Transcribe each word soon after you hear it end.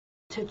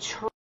to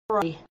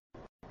try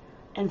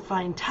and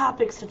find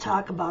topics to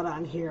talk about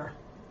on here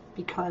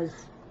because,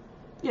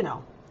 you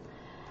know,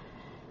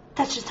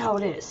 that's just how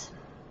it is.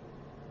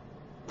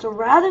 So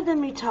rather than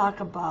me talk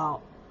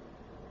about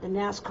the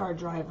NASCAR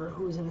driver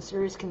who is in a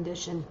serious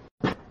condition,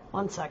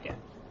 one second.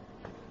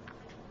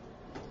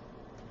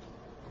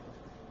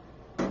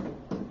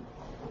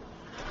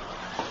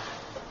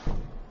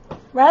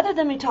 Rather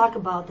than me talk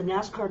about the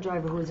NASCAR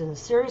driver who is in a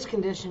serious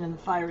condition in the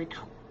fiery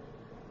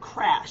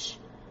crash,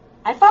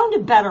 I found a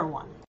better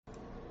one.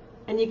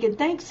 And you can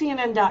thank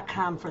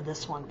CNN.com for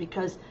this one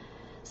because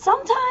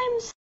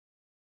sometimes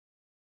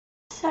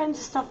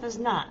stuff is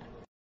not.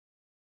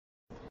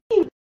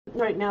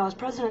 Right now, as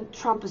President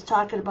Trump is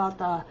talking about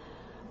the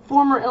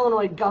former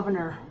Illinois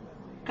governor,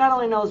 God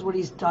only knows what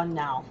he's done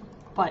now,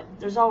 but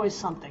there's always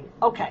something.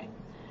 Okay,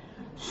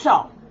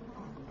 so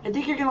I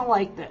think you're going to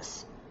like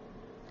this.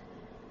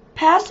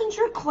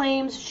 Passenger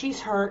claims she's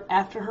hurt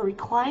after her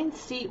reclined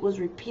seat was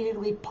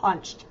repeatedly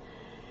punched.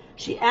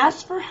 She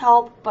asks for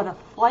help, but a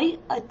flight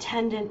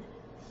attendant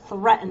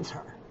threatens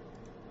her.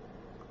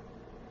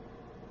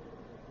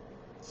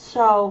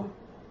 So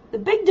the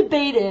big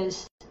debate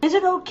is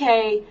it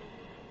okay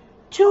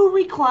to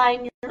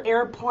recline your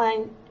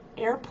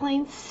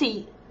airplane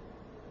seat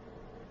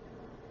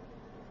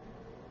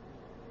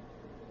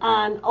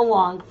on a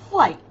long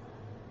flight?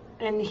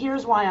 And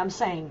here's why I'm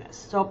saying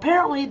this. So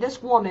apparently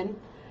this woman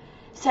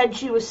said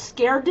she was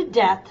scared to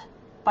death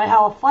by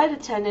how a flight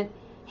attendant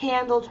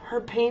handled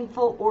her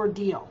painful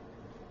ordeal.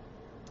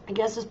 I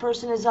guess this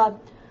person is a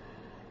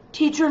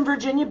teacher in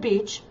Virginia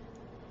Beach.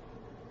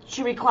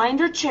 She reclined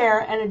her chair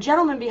and a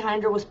gentleman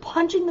behind her was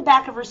punching the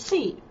back of her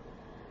seat.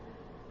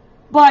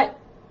 But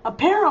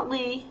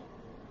apparently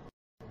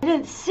I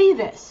didn't see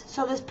this.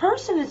 So this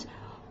person is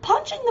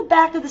punching the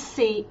back of the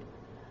seat.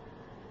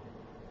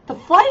 The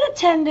flight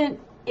attendant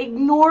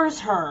ignores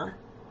her.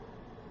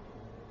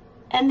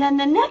 And then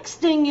the next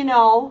thing you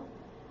know,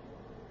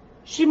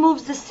 she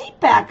moves the seat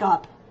back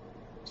up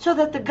so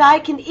that the guy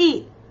can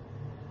eat.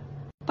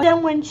 But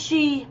then when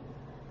she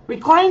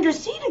reclined her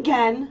seat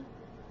again,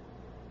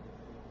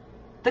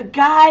 the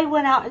guy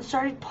went out and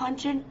started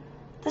punching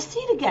the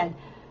seat again.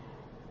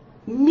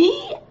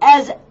 Me,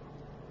 as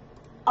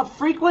a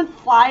frequent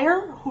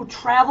flyer who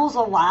travels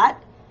a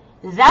lot,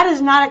 that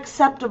is not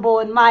acceptable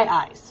in my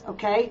eyes,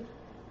 okay?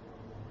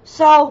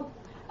 So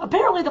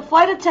apparently the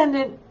flight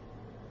attendant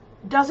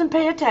doesn't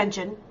pay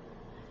attention,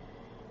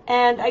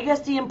 and I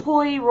guess the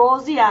employee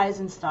rolls the eyes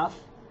and stuff.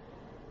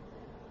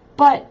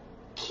 But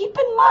keep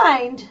in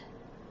mind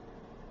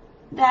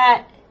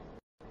that,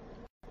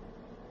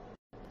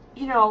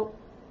 you know,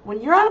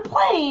 when you're on a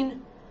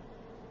plane,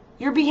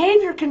 your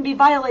behavior can be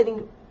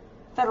violating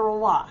federal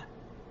law.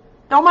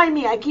 Don't mind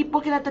me. I keep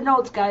looking at the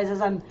notes, guys, as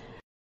I'm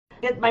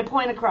getting my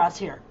point across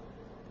here.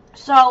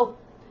 So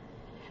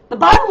the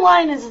bottom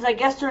line is I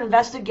guess they're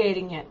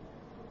investigating it.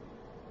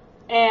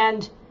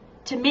 And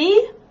to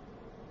me,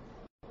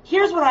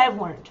 here's what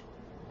I've learned.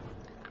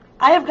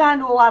 I have gone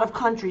to a lot of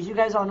countries. You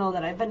guys all know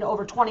that. I've been to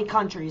over 20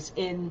 countries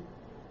in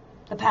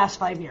the past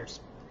 5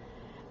 years.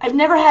 I've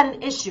never had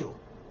an issue.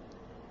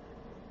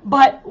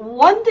 But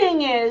one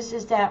thing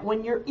is that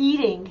when you're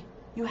eating,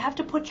 you have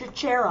to put your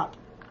chair up.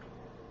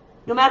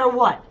 No matter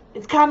what.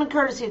 It's common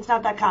courtesy. It's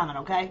not that common,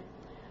 okay?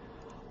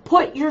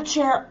 Put your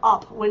chair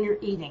up when you're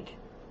eating.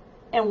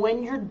 And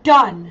when you're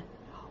done,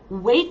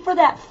 wait for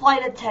that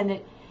flight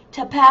attendant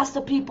to pass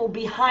the people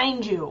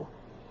behind you.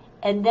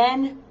 And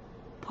then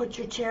put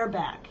your chair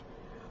back.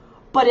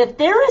 But if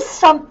there is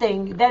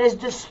something that is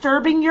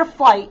disturbing your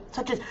flight,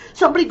 such as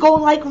somebody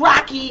going like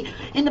Rocky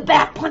in the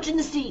back punching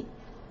the seat,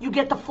 you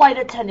get the flight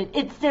attendant.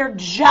 It's their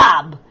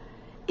job.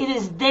 It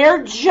is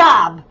their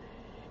job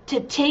to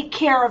take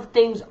care of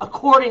things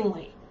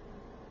accordingly.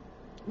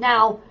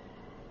 Now,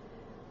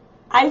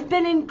 I've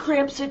been in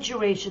cramped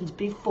situations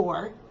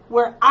before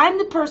where I'm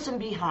the person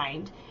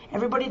behind.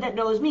 Everybody that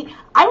knows me,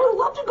 I would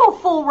love to go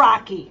full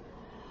Rocky.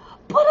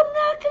 But I'm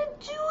not going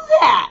to do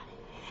that.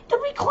 The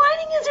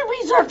reclining isn't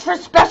reserved for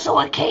special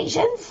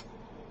occasions.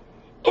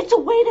 It's a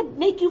way to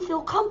make you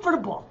feel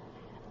comfortable.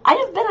 I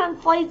have been on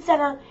flights that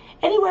are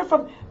anywhere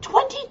from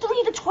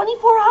 23 to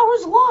 24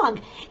 hours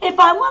long. If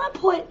I want to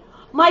put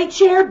my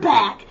chair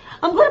back,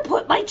 I'm going to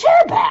put my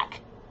chair back.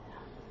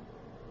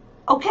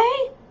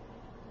 Okay?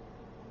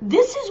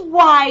 This is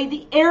why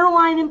the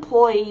airline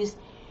employees,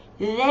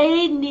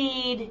 they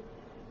need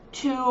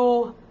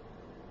to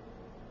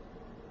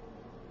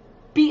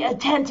be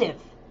attentive.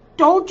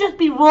 Don't just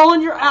be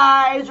rolling your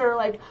eyes or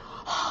like,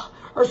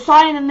 or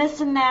signing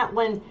this and that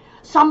when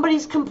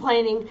somebody's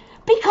complaining,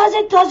 because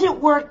it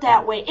doesn't work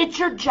that way. It's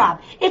your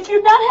job. If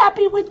you're not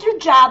happy with your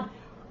job,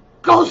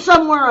 go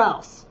somewhere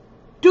else.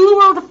 Do the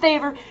world a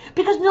favor,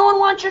 because no one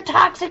wants your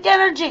toxic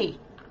energy.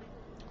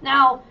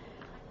 Now,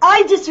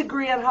 I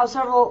disagree on how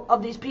several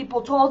of these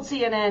people told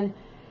CNN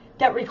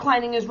that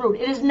reclining is rude.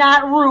 It is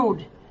not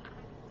rude.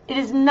 It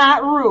is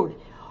not rude.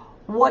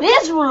 What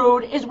is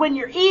rude is when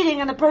you're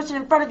eating and the person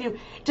in front of you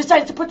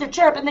decides to put their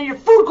chair up and then your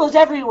food goes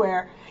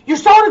everywhere, your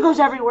soda goes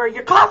everywhere,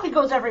 your coffee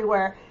goes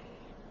everywhere.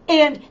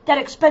 and that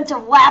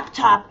expensive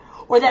laptop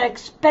or that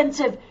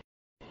expensive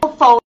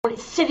phone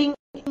is sitting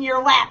in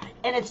your lap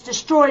and it's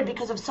destroyed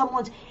because of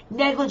someone's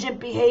negligent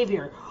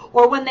behavior.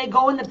 Or when they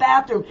go in the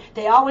bathroom,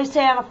 they always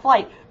say on a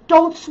flight,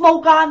 don't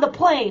smoke on the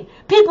plane.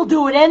 People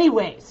do it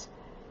anyways.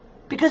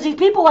 Because these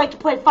people like to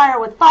play fire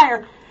with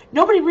fire.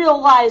 Nobody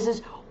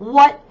realizes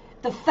what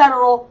the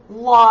federal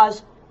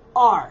laws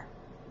are.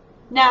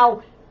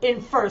 Now,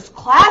 in first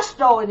class,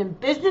 though, and in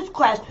business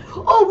class,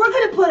 oh, we're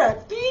going to put our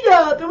feet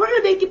up, and we're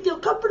going to make you feel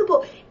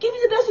comfortable, give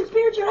you the best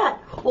experience you're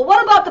at. Well,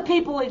 what about the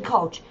people in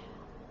coach?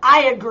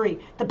 I agree.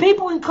 The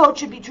people in coach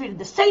should be treated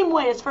the same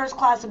way as first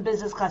class and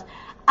business class.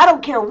 I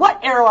don't care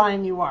what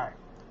airline you are.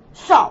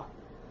 So,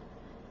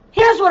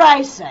 here's what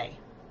I say.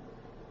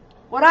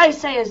 What I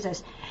say is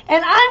this.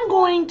 And I'm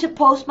going to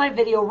post my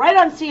video right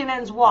on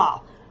CNN's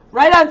wall.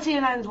 Right on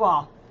CNN's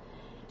wall.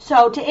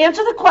 So, to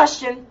answer the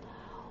question,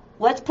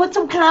 let's put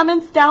some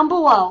comments down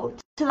below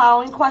to the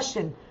following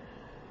question.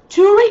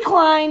 To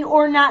recline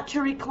or not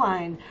to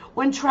recline?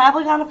 When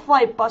traveling on a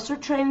flight, bus, or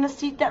train in a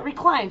seat that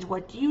reclines,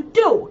 what do you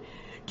do?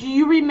 Do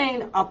you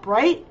remain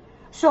upright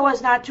so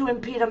as not to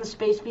impede on the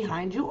space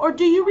behind you? Or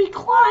do you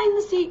recline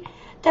the seat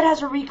that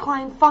has a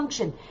recline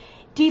function?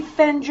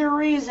 Defend your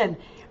reason.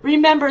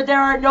 Remember,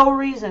 there are no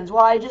reasons.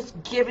 Well, I've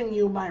just given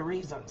you my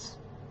reasons.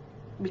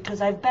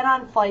 Because I've been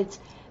on flights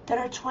that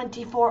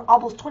are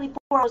almost 24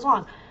 hours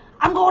long.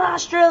 I'm going to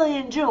Australia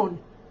in June.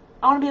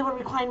 I want to be able to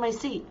recline my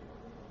seat.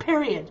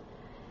 Period.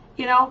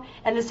 You know?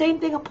 And the same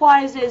thing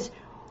applies is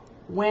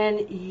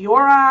when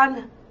you're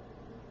on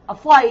a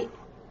flight,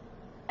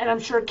 and I'm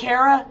sure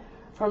Kara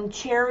from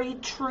Cherry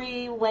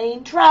Tree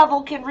Lane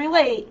Travel can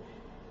relate,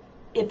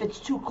 if it's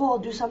too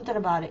cold, do something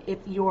about it. If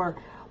your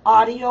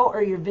audio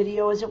or your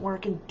video isn't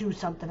working, do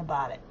something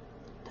about it.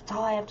 That's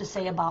all I have to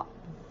say about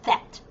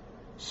that.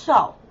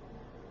 So,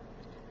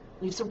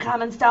 leave some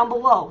comments down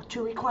below,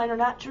 to recline or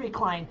not to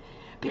recline,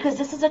 because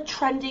this is a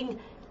trending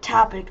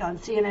topic on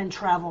CNN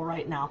Travel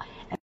right now.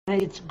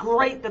 And it's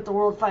great that the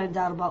world finds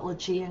out about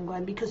Lucia and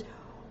Glenn, because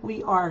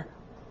we are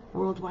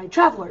worldwide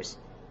travelers.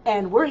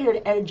 And we're here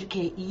to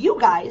educate you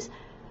guys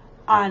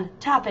on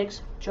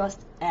topics just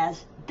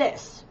as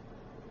this.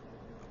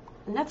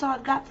 And that's all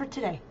I've got for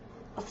today.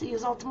 I'll see you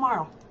all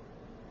tomorrow.